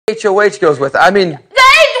HOH goes with it. I mean...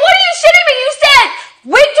 What are you shitting me? You said,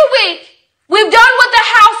 week to week, we've done what the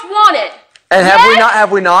house wanted. And have we not?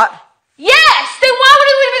 Have we not? Yes. Then why would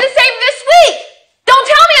it be the same this week? Don't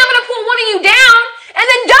tell me I'm going to pull one of you down, and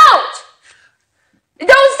then don't.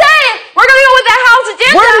 Don't say it. We're going to go with the house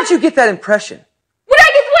agenda. Where did you get that impression? What did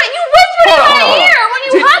I get? What? You whispered in my ear when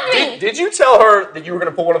you hugged me. Did you tell her that you were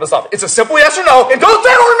going to pull one of us off? It's a simple yes or no, and don't say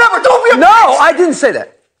I don't remember. Don't be a No, I didn't say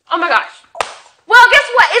that. Oh my gosh. Well, guess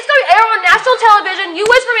what? It's going to air on national television. You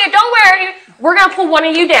whisper me, don't worry, we're going to pull one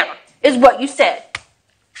of you down, is what you said.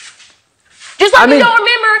 Just like you don't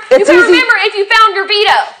remember, you can remember if you found your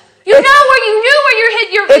veto. You knew where you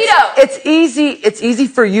hid your veto. It's easy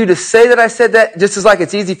for you to say that I said that, just as like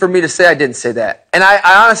it's easy for me to say I didn't say that. And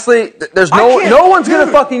I honestly, no one's going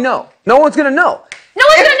to fucking know. No one's going to know. No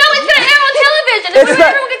one's going to know. It's going to air on television.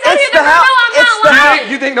 Everyone can tell you they're going to know I'm not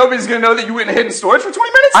lying. You think nobody's going to know that you went and hid in storage for 20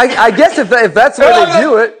 minutes? I guess if that's the way they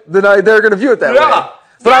view it, then they're going to view it that way.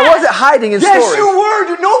 But I wasn't hiding in storage. Yes, you were.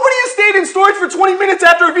 Dude, nobody has stayed in storage for 20 minutes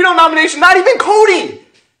after a veto nomination, not even Cody.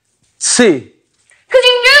 See. Because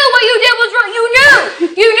you knew what you did was wrong. You knew.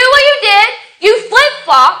 You knew what you did. You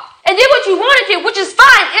flip-flopped and did what you wanted to, which is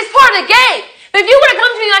fine. It's part of the game. But if you would have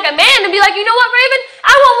come to me like a man and be like, you know what, Raven?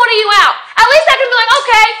 I want one of you out. At least I could be like,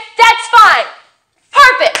 okay, that's fine.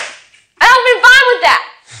 Perfect. I would have been fine with that.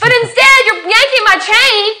 But instead, you're yanking my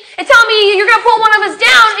chain and telling me you're going to pull one of us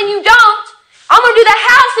down, and you don't. I'm going to do the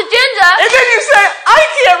house agenda. And then you say, I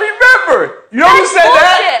can't remember. You know who said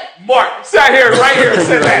that? Mark sat here, right here, and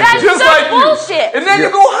said that. That's just like bullshit. You. And then you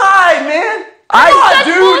go hide, man.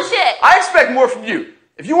 Bullshit. I expect more from you.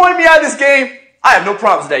 If you wanted me out of this game, I have no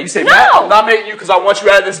problems with that. You say, Matt, I'm nominating you because I want you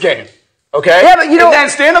out of this game. Okay? Yeah, but you know... And then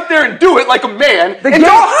stand up there and do it like a man and don't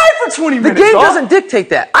hide for 20 minutes, The game doesn't dictate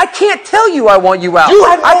that. I can't tell you I want you out.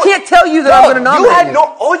 I can't tell you that I'm going to nominate you.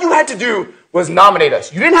 All you had to do was nominate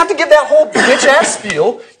us. You didn't have to give that whole bitch-ass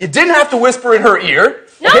spiel. You didn't have to whisper in her ear.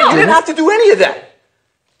 No. Okay? You didn't have to do any of that.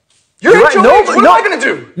 You're right. What am I going to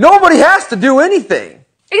do? Nobody has to do anything.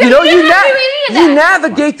 You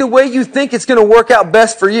navigate the way you think it's going to work out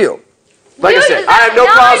best for you. Like I said, I have no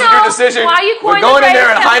problems with your decision. We're going in there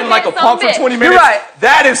and hiding like a punk for 20 minutes. You're right.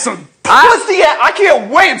 That is some pussy. I can't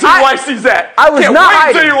wait until your wife sees that. I was not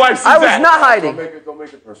hiding. Until your wife sees I was not hiding. Don't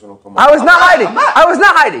make it personal. Come on. I was not hiding. I was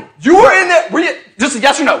not hiding. You were in there. Just a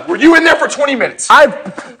yes or no. Were you in there for 20 minutes?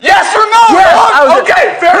 Yes or no? Yes,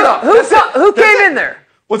 okay, fair enough. Who came in there?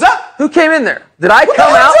 What's that? Who came in there? Did I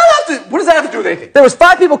come out? What does that have to do with anything? There was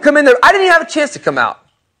 5 people come in there. I didn't even have a chance to come out.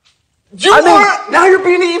 Now you're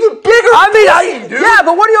being even bigger. Dude. Yeah,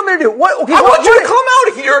 but what do you want me to do? I want you to come out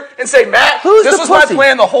of here and say, Matt, this was my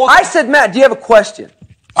plan the whole time. I said, Matt, do you have a question?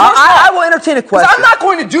 I will entertain a question. I'm not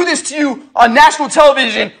going to do this to you on national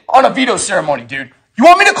television on a veto ceremony, dude. You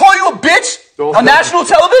want me to call you a bitch on national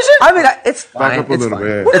television? I mean, it's fine. Back up a little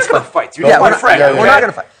bit. We're not going to fight, dude. Yeah, You're my friend. We're not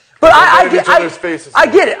going to fight. But I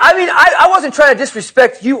get it. I mean, I wasn't trying to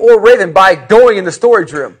disrespect you or Raven by going in the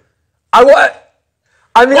storage room.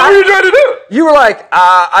 What were you trying to do? You were like,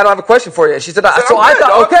 I don't have a question for you. She said, I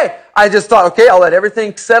thought, okay. I just thought, okay, I'll let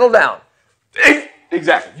everything settle down.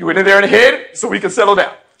 Exactly. You went in there and hid so we could settle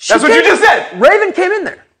down. That's what you just said. Raven came in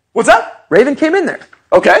there. What's that? Raven came in there.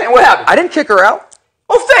 Okay, and what happened? I didn't kick her out.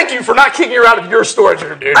 Well, thank you for not kicking her out of your storage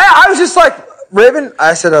room, dude. I was just like, Raven,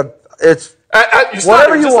 I said, it's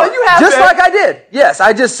whatever you want. Just like I did. Yes,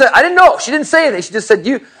 I just said, I didn't know. She didn't say anything. She just said,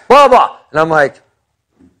 you, blah, blah. And I'm like,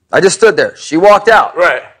 I just stood there. She walked out.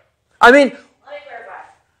 Right. I mean,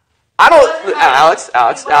 I don't, Alex.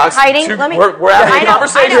 Hiding. We're having a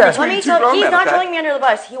conversation between two grown men. He's not throwing me under the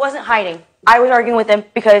bus. He wasn't hiding. I was arguing with him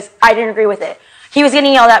because I didn't agree with it. He was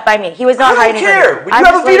getting yelled at by me. He was not hiding. I don't care. When you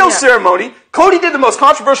have a veto ceremony, Cody did the most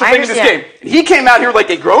controversial thing in this game. He came out here like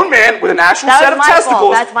a grown man with an actual set of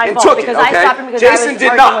testicles and took it. Because I stopped him because Jason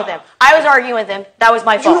did not. I was arguing with him. That was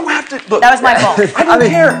my fault. You don't have to. Look, that was my fault. I don't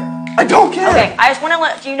care. I don't care. Okay, I just want to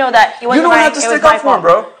let you know that he wasn't hiding. You don't have to stick up for him,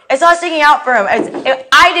 bro. It's not sticking out for him.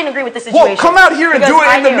 I didn't agree with the situation. Well, come out here and do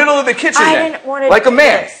it in the middle of the kitchen then. I didn't want to like a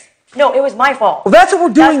man. No, it was my fault. Well, that's what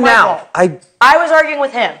we're doing now. I was arguing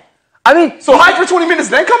with him. I mean, so hide for 20 minutes,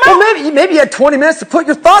 then come out. Well, maybe you had 20 minutes to put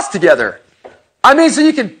your thoughts together. I mean, so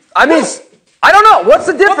you can. I mean, I don't know. What's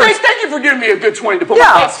the difference? Well, thank you for giving me a good 20 to put my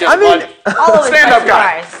thoughts together. I mean, stand up,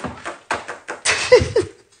 guys.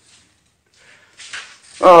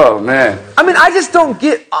 Oh man. I mean, I just don't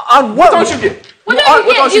get on what. What don't you get? What don't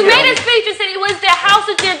you get? You made a speech and said it was the House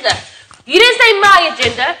agenda. You didn't say my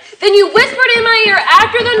agenda. Then you whispered in my ear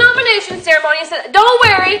after the nomination ceremony and said, don't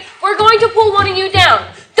worry, we're going to pull one of you down.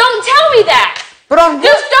 Don't tell me that. But on what?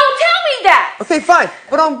 Just don't tell me that. Okay, fine.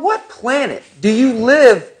 But on what planet do you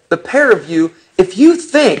live, the pair of you, if you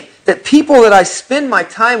think that people that I spend my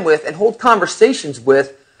time with and hold conversations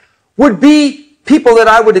with would be people that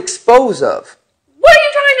I would expose of. What are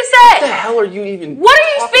you trying to say? What the hell are you even What are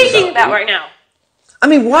you speaking about right now? I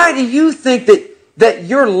mean, why do you think that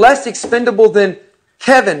you're less expendable than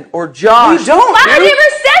Kevin or Josh? You don't, I never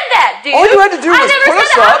said that, dude. All you had to do was put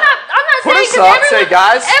us up. I'm not Put saying us up, say,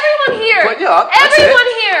 guys. Everyone here. Put you up. Everyone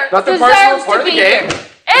here Nothing deserves personal, part to of the be game. here.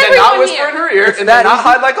 And then not Everyone whisper in here. her ear, and then not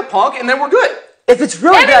hide like a punk, and then we're good. If it's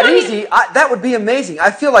really that Everyone easy, that would be amazing.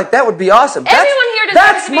 I feel like that would be awesome. Everyone here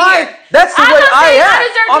deserves to be here. That's the I'm way not I saying I act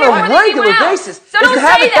deserve to on be a more than regular anyone else. basis. So is don't to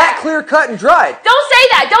have say it that. that clear cut and dried. Don't say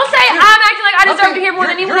that. Don't say I'm acting like I deserve to hear more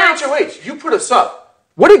than anyone else. You're HOH. You put us up.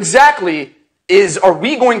 What exactly are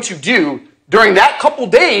we going to do during that couple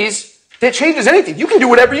days that changes anything? You can do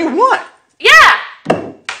whatever you want. Yeah.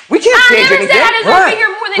 We can't change anything. I never said I deserve to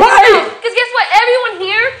hear more than anyone else. Because guess what? Everyone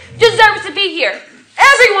here deserves to be here.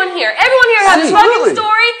 Everyone here. Everyone here has a fucking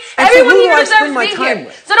story. Everyone here deserves to be here.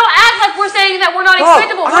 So don't act like we're saying that we're not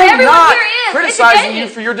expendable. Everyone here is. I'm not criticizing you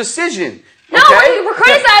for your decision. No, we're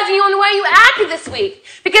criticizing you on the way you acted this week.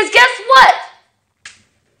 Because guess what?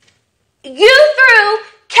 You threw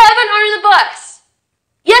Kevin under the bus.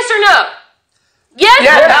 Yes or no? Yes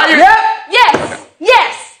or no? Yes.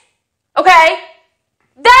 Yes. Okay?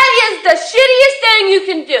 That is the shittiest thing you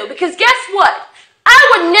can do. Because guess what? I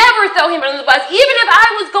would never throw him under the bus, even if I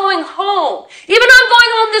was going home. Even if I'm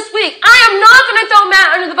going home this week, I am not going to throw Matt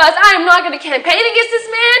under the bus. I am not going to campaign against this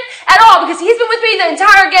man at all because he's been with me the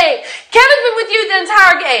entire game. Kevin's been with you the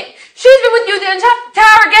entire game. She's been with you the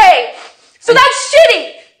entire game. So that's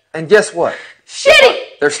shitty. And guess what?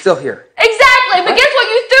 Shitty. They're still here. Exactly. But guess what?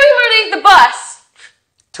 You threw him underneath the bus.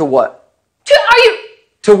 To what?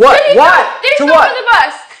 To what? Why? To what? Under the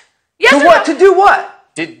bus. Yes to what? To do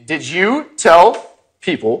what? Did you tell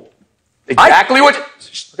people exactly what...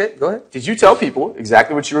 Okay, go ahead. Did you tell people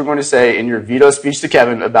exactly what you were going to say in your veto speech to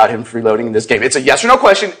Kevin about him freeloading in this game? It's a yes or no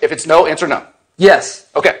question. If it's no, answer no. Yes.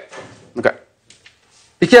 Okay. Okay.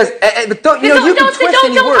 Because, but don't, you can twist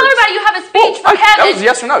any words. Don't talk about it. You have a speech for Kevin. That was a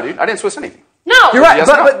yes or no, dude. I didn't twist anything. No. You're right, yes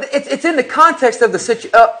but it's in the context of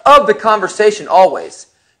the conversation always.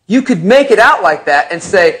 You could make it out like that and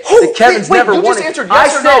say that Kevin's never won. You just answered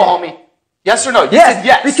yes or no, homie. Yes or no? You said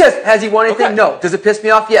yes. Because has he won anything? No. Does it piss me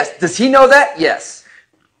off? Yes. Does he know that? Yes.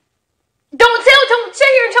 Don't sit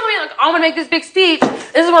here and tell me like I'm gonna make this big speech.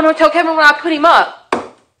 This is what I'm gonna tell Kevin when I put him up. You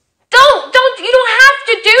don't have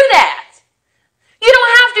to do that. You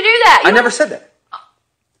don't have to do that. I never said that.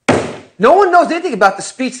 No one knows anything about the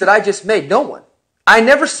speech that I just made. No one. I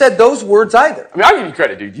never said those words either. I mean, I'll give you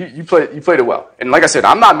credit, dude. You played it well. And like I said,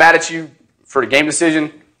 I'm not mad at you for the game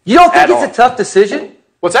decision. You don't think it's a tough decision?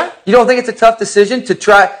 What's that? You don't think it's a tough decision to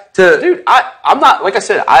try to... Dude, I'm not... Like I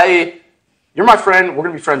said, you're my friend. We're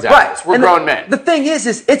going to be friends after this. We're grown men. The thing is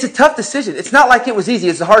it's a tough decision. It's not like it was easy.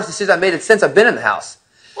 It's the hardest decision I've made since I've been in the house.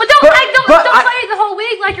 Well, don't play the whole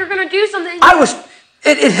week like you're going to do something.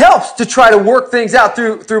 It helps to try to work things out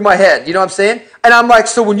through my head. You know what I'm saying? And I'm like,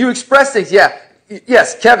 so when you express things,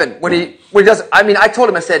 yes, Kevin, when he does... I mean, I told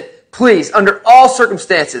him, I said... Please, under all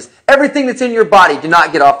circumstances, everything that's in your body, do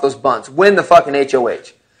not get off those buns. Win the fucking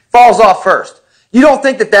HOH. Falls off first. You don't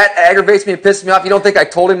think that aggravates me and pisses me off? You don't think I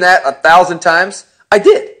told him that 1,000 times? I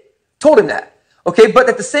did. Told him that. Okay, but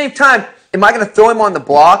at the same time, am I going to throw him on the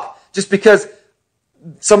block just because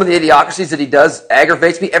some of the idiocracies that he does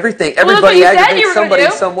aggravates me? Everybody aggravates somebody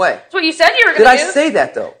in some way. That's what you said you were going to do. Did I say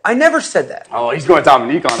that, though? I never said that. Oh, he's going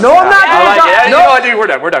Dominique on us. No, I'm not. No, dude, we're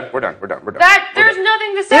done. There's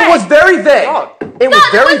nothing to say. It was very vague. It was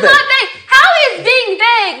very vague. Not vague. How is being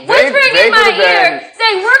vague? Whispering in my ear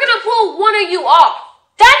saying we're going to pull one of you off.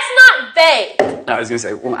 That's not vague. No, I was going to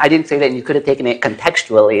say, well, I didn't say that, and you could have taken it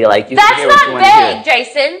contextually. That's not vague,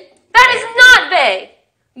 Jason. That is not vague.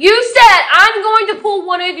 You said, I'm going to pull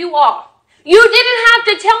one of you off. You didn't have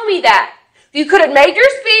to tell me that. You could have made your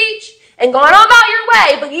speech and gone on about your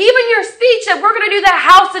way, but even your speech said, we're going to do the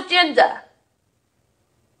House agenda.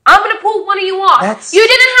 I'm going to pull one of you off. You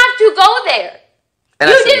didn't have to go there.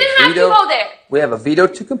 You didn't have to go there. We have a veto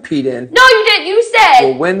to compete in. No, you didn't. You said.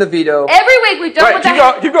 We'll win the veto. Every week we've done with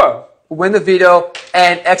that. Keep going. We'll win the veto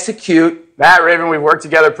and execute. Matt, Raven, we've worked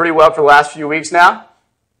together pretty well for the last few weeks now.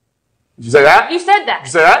 Did you say that? You said that. You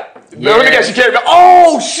said that? Yeah. Let me guess, you can't go,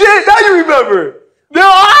 oh, shit, now you remember. No,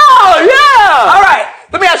 oh, yeah. All right,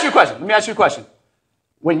 let me ask you a question.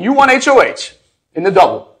 When you won HOH in the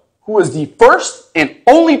double, who was the first and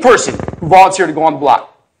only person who volunteered to go on the block?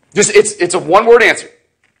 It's a one-word answer.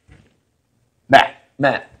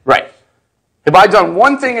 Matt. Right. Have I done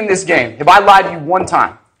one thing in this game? Have I lied to you one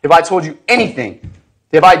time? Have I told you anything?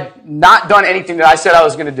 Have I not done anything that I said I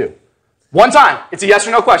was going to do? One time. It's a yes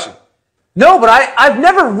or no question. No, but I've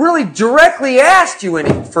never really directly asked you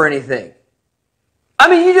for anything. I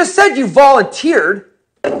mean, you just said you volunteered.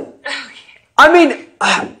 I mean,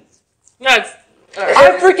 I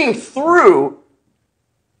freaking threw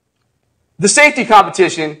the safety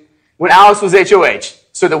competition when Alex was HOH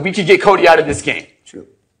so that we could get Cody out of this game. True.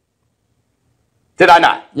 Did I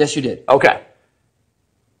not? Yes, you did. Okay.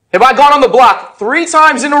 Have I gone on the block 3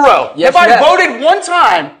 times in a row? Yes, have I voted 1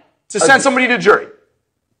 time to send somebody to jury?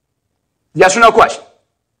 Yes or no question.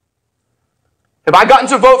 Have I gotten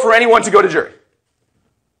to vote for anyone to go to jury?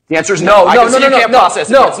 The answer is no. You can't process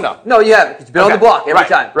it. It's no. No, you haven't. You've been on the block every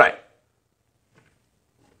time. Right.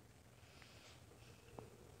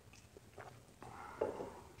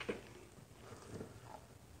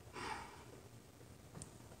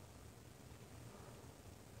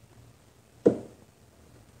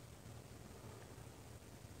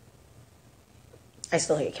 I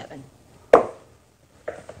still hate Kevin.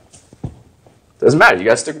 Doesn't matter. You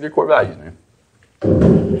gotta stick with your core values, man.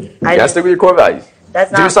 You gotta stick with your core values. That's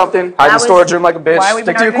not, do something. Hide in the storage room like a bitch.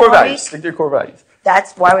 Stick to your core values. Stick to your core values.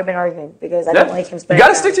 That's why we've been arguing, because I don't like him spending. You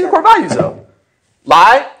gotta stick to your core values, though.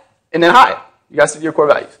 Lie and then hide. You gotta stick to your core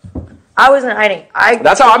values. I wasn't hiding.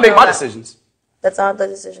 That's how I make my decisions. That's not the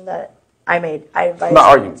decision that I made. I'm not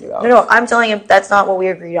arguing with you. No, I'm telling him that's not what we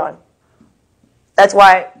agreed on. That's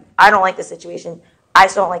why I don't like the situation. I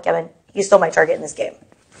still don't like Kevin. He's still my target in this game.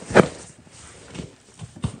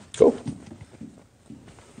 Cool.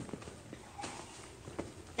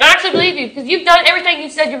 I actually believe you, because you've done everything you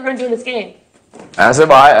said you were going to do in this game. As have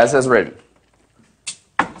I, as has Raven.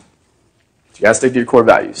 You gotta stick to your core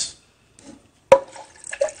values. I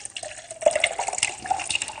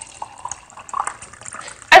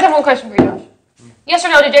just have one question for you, Josh. Yes or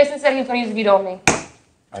no, did Jason say he was going to use the veto on me?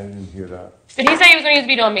 I didn't hear that. Did he say he was going to use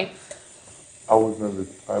the veto on me? I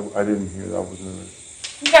didn't hear that. I was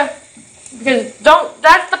nervous. Okay. Because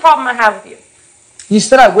that's the problem I have with you. You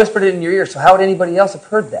said I whispered it in your ear, so how would anybody else have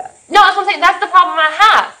heard that? No, that's what I'm saying. That's the problem I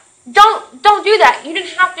have. Don't do that. You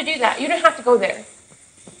didn't have to do that. You didn't have to go there.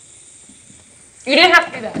 You didn't have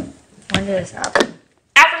to do that. When did this happen?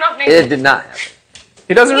 After not It did not happen.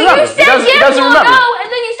 He doesn't remember. You said he doesn't remember. No, and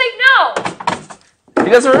then you say no. He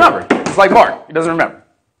doesn't remember. It's like Mark. He doesn't remember.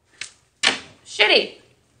 Shitty.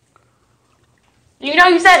 You know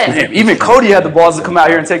you said it. Damn, even Cody had the balls to come out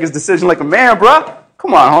here and take his decision like a man, bruh.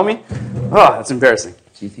 Come on, homie. Oh, that's embarrassing.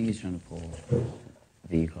 Do you think he's trying to pull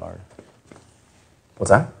the card?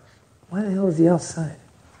 What's that? Why the hell is he outside?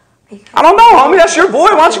 I don't know, homie. That's your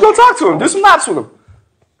boy. Why don't you go talk to him? Do some laps with him.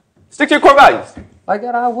 Stick to your core values.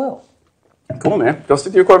 I will. Cool, man. Go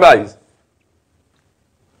stick to your core values.